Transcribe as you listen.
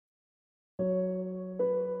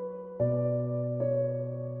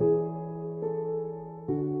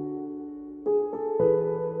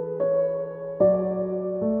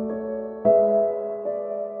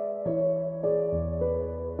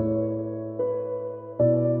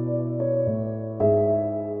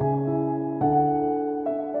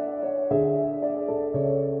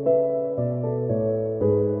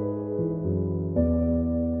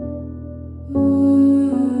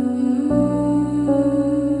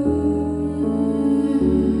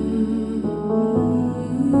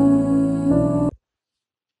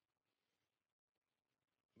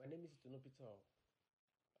Peter.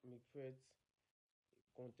 I'm a poet,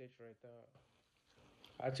 content writer,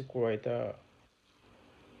 article writer.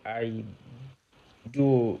 I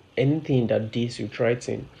do anything that deals with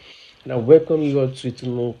writing. And I welcome you all to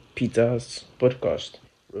Itunu Peter's podcast,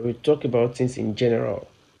 where we talk about things in general,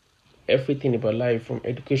 everything about life, from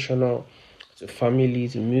educational to family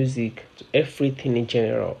to music to everything in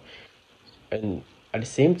general. And at the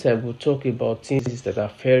same time, we'll talk about things that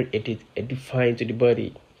are very edifying to the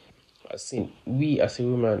body. As in, we as a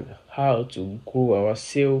woman, how to grow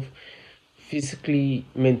ourselves physically,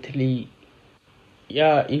 mentally,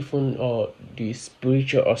 yeah, even the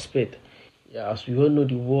spiritual aspect. Yeah, as we all know,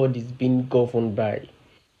 the world is being governed by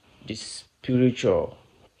the spiritual.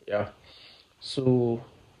 Yeah. So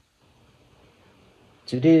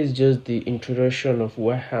today is just the introduction of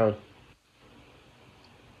what I am.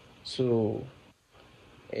 So,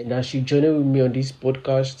 and as you journey with me on this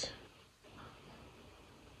podcast,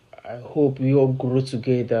 I hope we all grow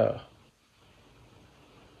together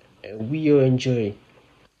and we all enjoy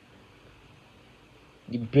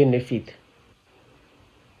the benefit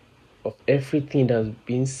of everything that's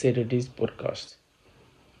been said on this podcast.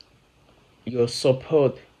 Your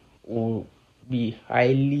support will be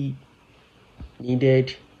highly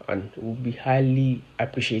needed and will be highly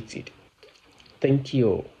appreciated. Thank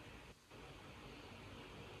you.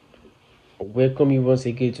 Welcome you once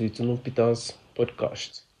again to Itunu Peter's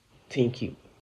podcast. Thank you.